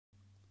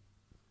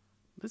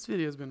This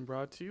video has been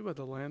brought to you by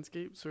the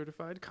Landscape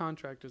Certified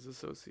Contractors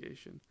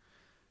Association.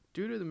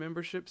 Due to the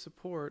membership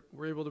support,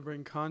 we're able to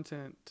bring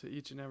content to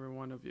each and every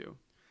one of you.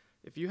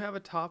 If you have a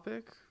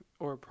topic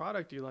or a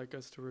product you'd like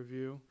us to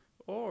review,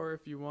 or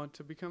if you want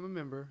to become a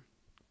member,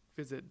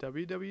 visit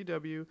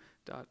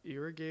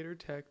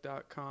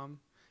www.irrigatortech.com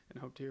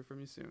and hope to hear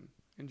from you soon.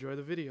 Enjoy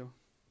the video.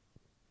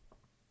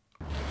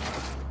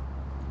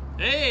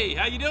 Hey,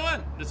 how you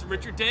doing? This is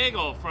Richard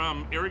Daigle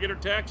from Irrigator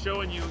Tech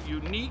showing you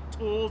unique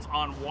tools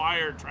on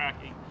wire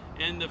tracking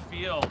in the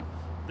field.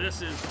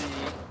 This is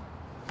the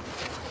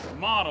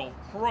Model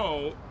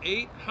Pro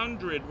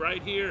 800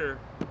 right here,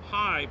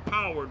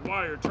 high-powered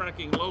wire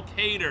tracking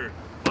locator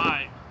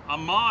by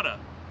Armada.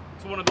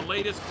 It's one of the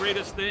latest,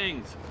 greatest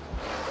things.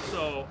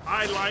 So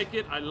I like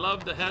it. I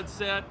love the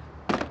headset.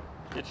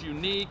 It's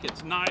unique,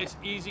 it's nice,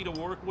 easy to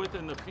work with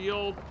in the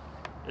field.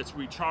 It's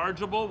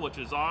rechargeable, which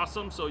is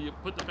awesome. So you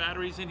put the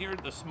batteries in here,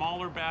 the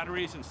smaller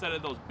batteries, instead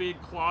of those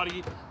big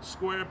cloddy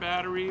square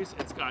batteries.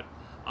 It's got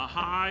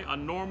a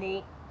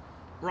normal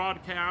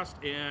broadcast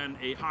and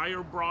a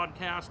higher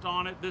broadcast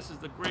on it. This is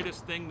the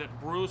greatest thing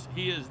that Bruce,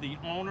 he is the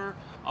owner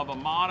of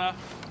Armada.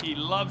 He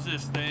loves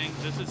this thing.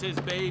 This is his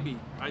baby.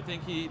 I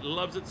think he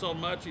loves it so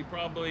much he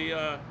probably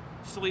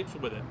sleeps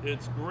with it.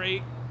 It's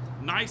great,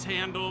 nice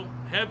handle,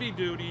 heavy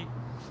duty.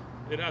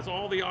 It has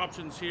all the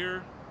options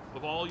here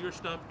of all your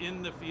stuff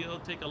in the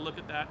field. Take a look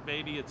at that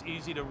baby. It's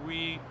easy to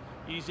read,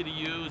 easy to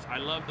use. I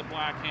love the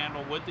black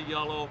handle with the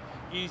yellow,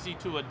 easy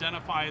to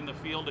identify in the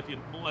field. If you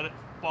let it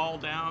fall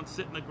down,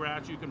 sit in the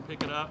grass, you can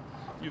pick it up.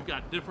 You've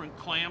got different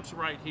clamps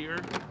right here.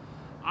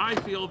 I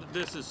feel that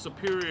this is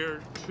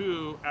superior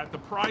to, at the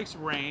price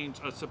range,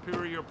 a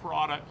superior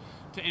product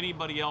to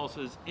anybody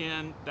else's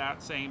in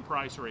that same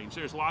price range.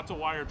 There's lots of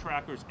wire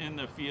trackers in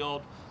the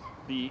field.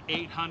 The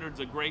 800 is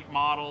a great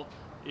model.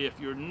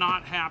 If you're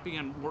not happy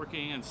and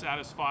working and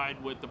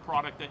satisfied with the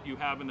product that you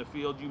have in the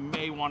field, you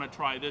may want to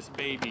try this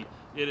baby.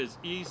 It is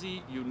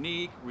easy,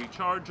 unique,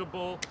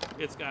 rechargeable.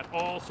 It's got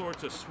all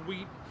sorts of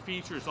sweet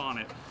features on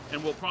it.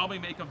 And we'll probably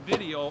make a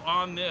video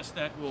on this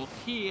that will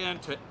key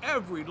into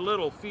every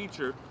little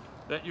feature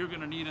that you're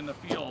going to need in the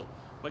field.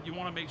 But you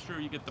want to make sure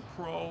you get the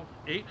Pro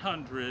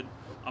 800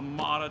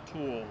 Armada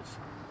tools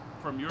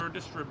from your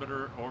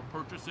distributor, or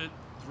purchase it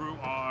through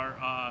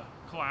our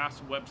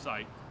class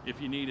website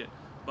if you need it.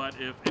 But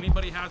if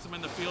anybody has them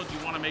in the field, you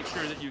want to make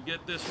sure that you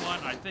get this one.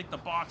 I think the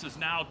box is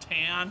now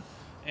tan,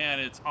 and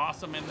it's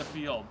awesome in the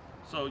field.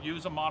 So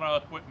use Armada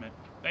equipment.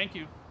 Thank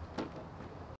you.